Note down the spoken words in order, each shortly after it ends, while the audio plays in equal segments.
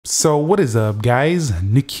So what is up, guys?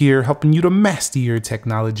 Nick here, helping you to master your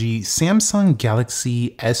technology. Samsung Galaxy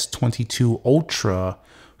S22 Ultra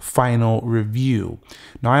final review.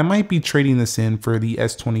 Now I might be trading this in for the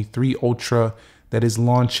S23 Ultra that is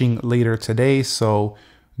launching later today, so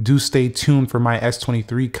do stay tuned for my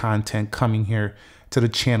S23 content coming here to the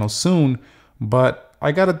channel soon. But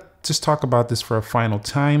I gotta just talk about this for a final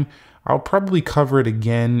time. I'll probably cover it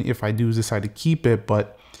again if I do decide to keep it,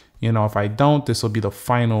 but you know, if I don't, this will be the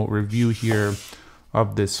final review here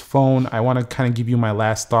of this phone. I want to kind of give you my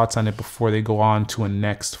last thoughts on it before they go on to a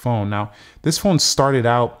next phone. Now, this phone started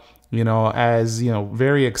out, as,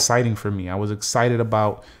 very exciting for me. I was excited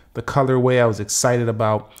about the colorway. I was excited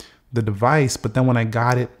about the device, but then when I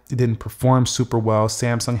got it, it didn't perform super well.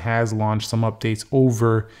 Samsung has launched some updates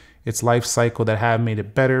over its life cycle that have made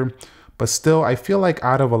it better. But still, I feel like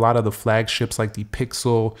out of a lot of the flagships like the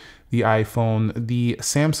Pixel, the iPhone, the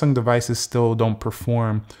Samsung devices still don't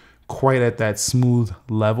perform quite at that smooth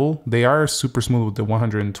level. They are super smooth with the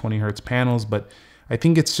 120 hertz panels, but I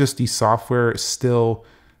think it's just the software still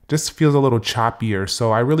just feels a little choppier.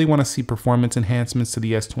 So I really want to see performance enhancements to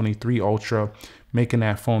the S23 Ultra, making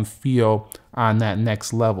that phone feel on that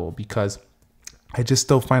next level, because I just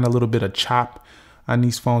still find a little bit of chop on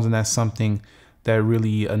these phones, and that's something that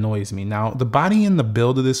really annoys me. Now, the body and the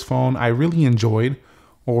build of this phone, I really enjoyed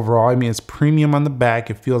overall. I mean, it's premium on the back.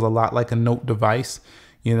 It feels a lot like a Note device.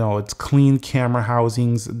 It's clean camera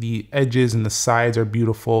housings. The edges and the sides are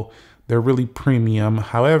beautiful. They're really premium.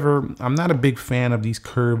 However, I'm not a big fan of these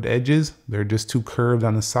curved edges. They're just too curved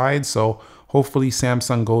on the sides. So hopefully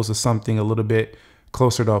Samsung goes to something a little bit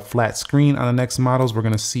closer to a flat screen on the next models. We're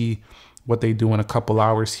going to see what they do in a couple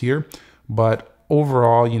hours here. But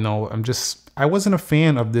overall, I wasn't a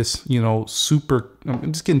fan of this, I'm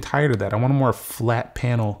just getting tired of that. I want a more flat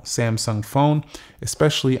panel Samsung phone,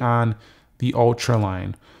 especially on the Ultra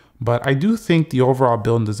line. But I do think the overall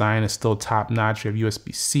build and design is still top notch. You have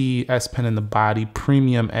USB-C, S Pen in the body,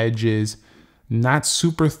 premium edges, not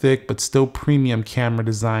super thick, but still premium camera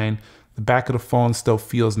design. The back of the phone still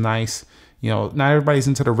feels nice. Not everybody's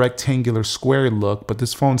into the rectangular square look, but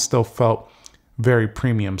this phone still felt very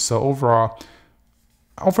premium. So overall,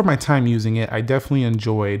 over my time using it, I definitely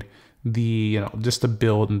enjoyed the, just the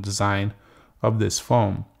build and design of this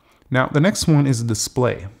phone. Now, the next one is the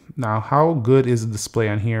display. Now, how good is the display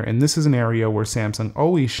on here? And this is an area where Samsung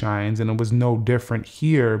always shines, and it was no different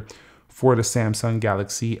here for the Samsung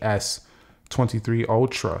Galaxy S23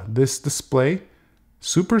 Ultra. This display,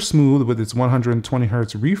 super smooth with its 120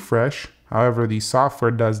 hertz refresh. However, the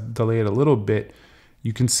software does delay it a little bit.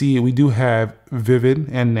 You can see we do have vivid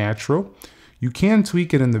and natural. You can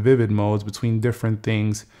tweak it in the vivid modes between different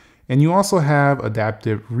things. And you also have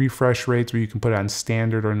adaptive refresh rates where you can put it on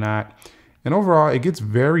standard or not. And overall, it gets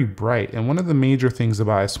very bright. And one of the major things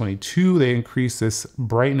about S22, they increase this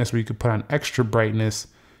brightness where you could put on extra brightness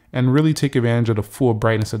and really take advantage of the full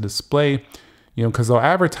brightness of the display. Because they'll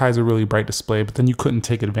advertise a really bright display, but then you couldn't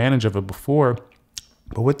take advantage of it before.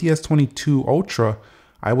 But with the S22 Ultra,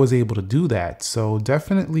 I was able to do that. So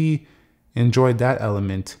definitely enjoyed that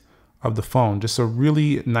element of the phone. Just a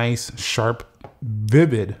really nice, sharp,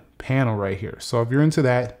 vivid panel right here. So if you're into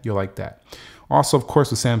that, you'll like that. Also, of course,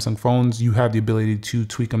 with Samsung phones, you have the ability to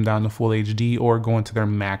tweak them down to full HD or go into their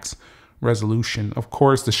max resolution. Of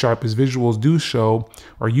course, the sharpest visuals do show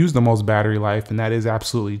or use the most battery life, and that is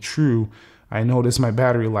absolutely true. I noticed my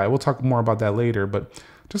battery life. We'll talk more about that later, but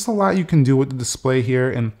just a lot you can do with the display here,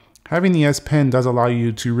 and having the S Pen does allow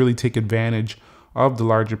you to really take advantage of the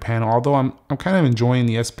larger panel. Although I'm kind of enjoying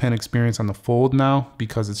the S Pen experience on the Fold now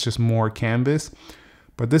because it's just more canvas.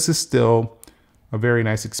 But this is still a very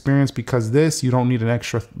nice experience because you don't need an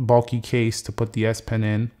extra bulky case to put the S Pen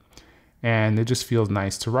in, and it just feels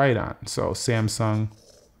nice to write on. So Samsung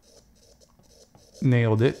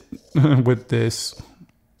nailed it with S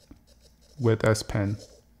Pen.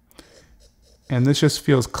 And this just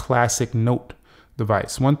feels classic Note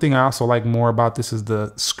device. One thing I also like more about this is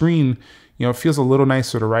the screen. It feels a little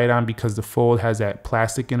nicer to write on because the Fold has that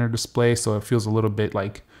plastic inner display, so it feels a little bit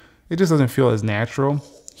like, it just doesn't feel as natural.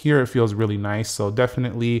 Here it feels really nice, so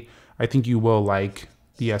definitely I think you will like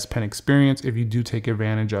the S Pen experience if you do take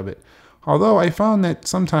advantage of it. Although I found that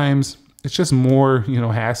sometimes it's just more,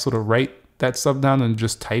 hassle to write that stuff down than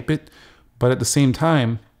just type it. But at the same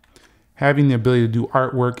time, having the ability to do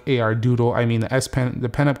artwork, AR Doodle, I mean, the S Pen, the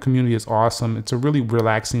pen up community is awesome. It's a really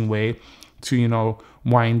relaxing way to,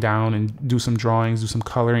 wind down and do some drawings, do some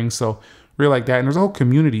coloring. So really like that. And there's a whole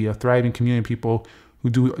community, a thriving community of people who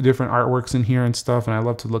do different artworks in here and stuff. And I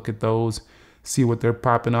love to look at those, see what they're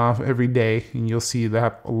popping off every day. And you'll see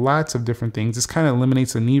that lots of different things. This kind of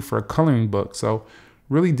eliminates the need for a coloring book. So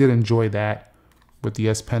really did enjoy that with the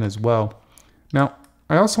S Pen as well. Now,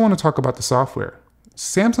 I also want to talk about the software.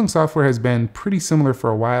 Samsung software has been pretty similar for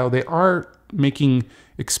a while. They are making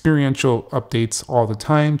experiential updates all the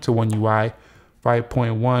time to One UI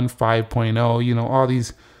 5.1, 5.0, you know, all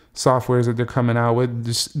these softwares that they're coming out with,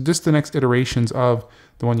 just the next iterations of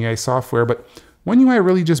the One UI software. But One UI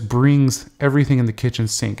really just brings everything in the kitchen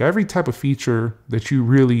sink, every type of feature that you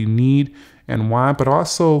really need and want, but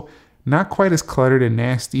also not quite as cluttered and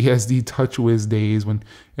nasty as the TouchWiz days when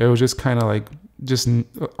it was just kind of like just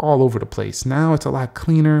all over the place. Now it's a lot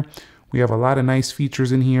cleaner. We have a lot of nice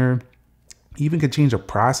features in here. You even could change the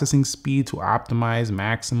processing speed to optimize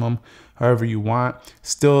maximum, however you want.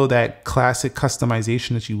 Still that classic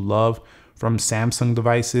customization that you love from Samsung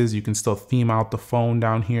devices. You can still theme out the phone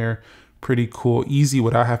down here. Pretty cool, easy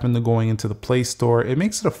without having to going into the Play Store. It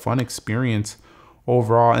makes it a fun experience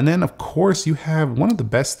overall. And then of course you have one of the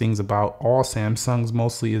best things about all Samsungs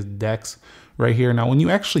mostly is DeX right here. Now, when you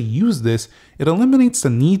actually use this, it eliminates the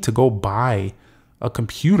need to go buy a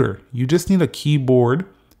computer. You just need a keyboard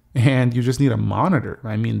and you just need a monitor.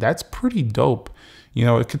 I mean, that's pretty dope. You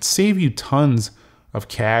know, it could save you tons of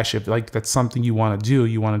cash if like that's something you want to do.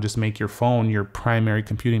 You want to just make your phone your primary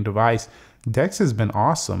computing device. DeX has been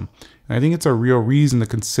awesome. And I think it's a real reason to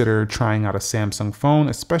consider trying out a Samsung phone,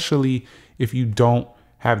 especially if you don't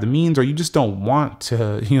have the means or you just don't want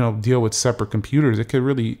to, you know, deal with separate computers. It could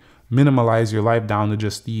really minimize your life down to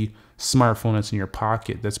just the smartphone that's in your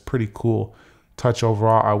pocket. That's pretty cool touch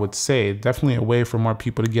overall, I would say. Definitely a way for more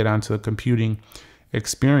people to get onto the computing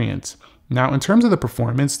experience. Now, in terms of the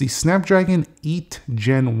performance, the Snapdragon 8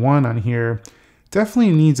 Gen 1 on here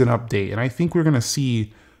definitely needs an update. And I think we're going to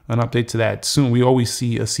see an update to that soon. We always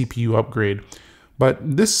see a CPU upgrade. But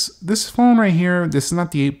this phone right here, this is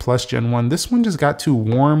not the 8 Plus Gen 1. This one just got too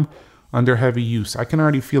warm under heavy use. I can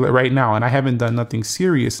already feel it right now, and I haven't done nothing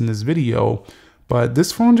serious in this video, but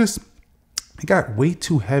this phone just, it got way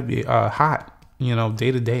too heavy, hot, you know,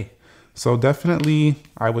 day to day. So definitely,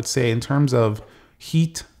 I would say in terms of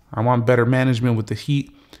heat, I want better management with the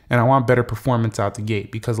heat, and I want better performance out the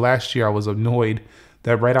gate, because last year I was annoyed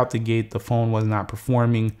that right out the gate, the phone was not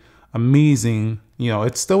performing amazing. You know,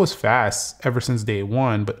 it still was fast ever since day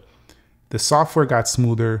one, but the software got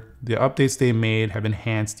smoother. The updates they made have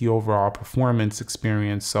enhanced the overall performance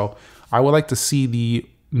experience. So I would like to see the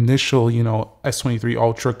initial, you know, S23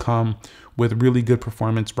 Ultra come with really good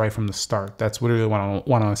performance right from the start. That's what I really want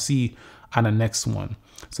to see on the next one.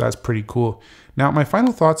 So that's pretty cool. Now, my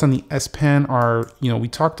final thoughts on the S Pen are, you know, we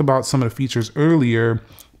talked about some of the features earlier,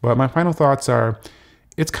 but my final thoughts are,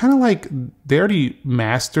 it's kind of like they already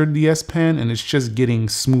mastered the S Pen and it's just getting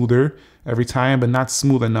smoother every time, but not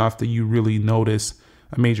smooth enough that you really notice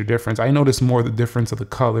a major difference. I notice more the difference of the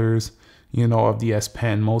colors, you know, of the S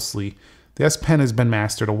Pen mostly. The S Pen has been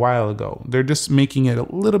mastered a while ago. They're just making it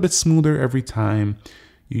a little bit smoother every time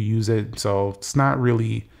you use it. So it's not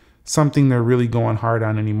really something they're really going hard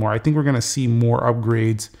on anymore. I think we're going to see more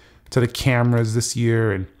upgrades to the cameras this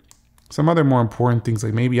year and some other more important things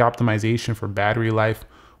like maybe optimization for battery life.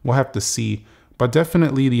 We'll have to see. But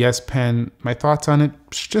definitely the S Pen, my thoughts on it,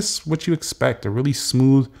 it's just what you expect. A really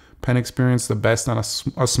smooth pen experience, the best on a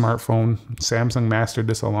smartphone. Samsung mastered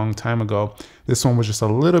this a long time ago. This one was just a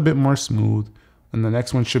little bit more smooth, and the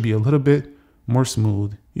next one should be a little bit more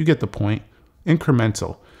smooth. You get the point.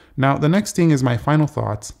 Incremental. Now, the next thing is my final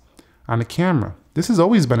thoughts on the camera. This has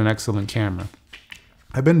always been an excellent camera.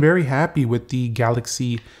 I've been very happy with the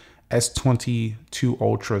Galaxy S22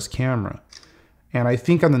 Ultra's camera. And I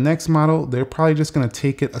think on the next model, they're probably just going to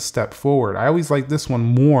take it a step forward. I always like this one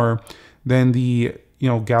more than the, you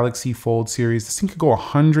know, Galaxy Fold series. This thing could go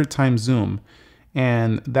 100 times zoom,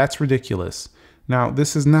 and that's ridiculous. Now,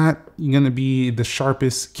 this is not going to be the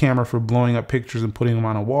sharpest camera for blowing up pictures and putting them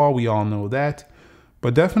on a wall. We all know that.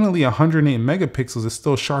 But definitely 108 megapixels is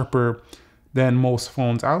still sharper than most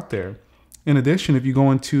phones out there. In addition, if you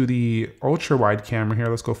go into the ultra wide camera here,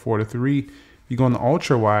 let's go 4:3. If you go in the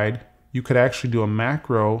ultra wide, you could actually do a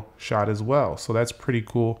macro shot as well. So that's pretty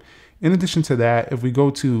cool. In addition to that, if we go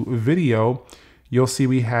to video, you'll see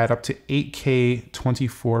we had up to 8K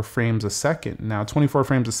 24 frames a second. Now 24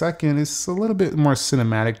 frames a second is a little bit more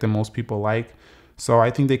cinematic than most people like. So I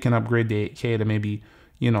think they can upgrade the 8K to maybe,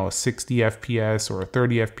 you know, a 60 FPS or a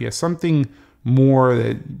 30 FPS, something more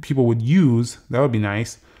that people would use. That would be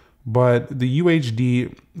nice. But the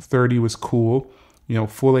UHD 30 was cool. You know,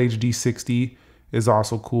 full HD 60 is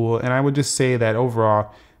also cool. And I would just say that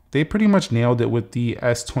overall, they pretty much nailed it with the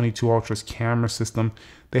S22 Ultra's camera system.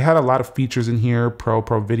 They had a lot of features in here, pro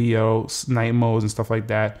video, night modes and stuff like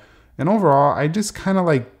that. And overall, I just kind of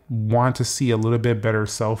like want to see a little bit better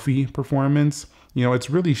selfie performance. You know, it's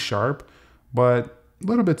really sharp, but a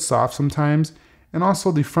little bit soft sometimes. And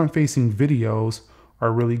also the front facing videos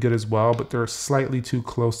are really good as well, but they're slightly too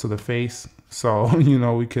close to the face. So, you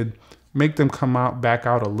know, we could make them come out, back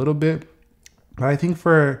out a little bit. But I think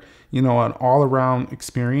for, you know, an all around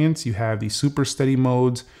experience, you have these super steady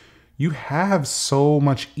modes. You have so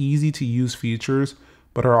much easy to use features,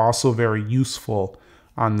 but are also very useful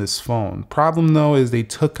on this phone. Problem though is they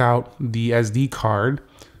took out the SD card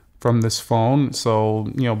from this phone.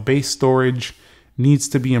 So, you know, base storage needs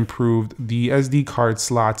to be improved. The SD card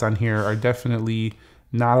slots on here are definitely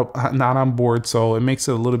not on board. So it makes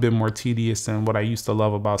it a little bit more tedious than what I used to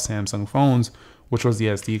love about Samsung phones, which was the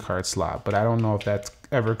SD card slot. But I don't know if that's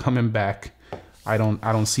ever coming back. I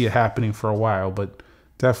don't see it happening for a while, but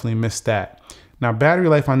definitely missed that. Now, battery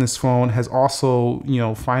life on this phone has also, you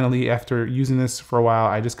know, finally, after using this for a while,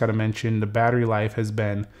 I just got to mention the battery life has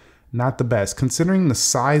been not the best. Considering the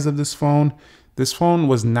size of this phone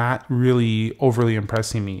was not really overly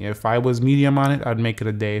impressing me. If I was medium on it, I'd make it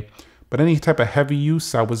a day. But any type of heavy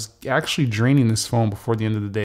use, I was actually draining this phone before the end of the day.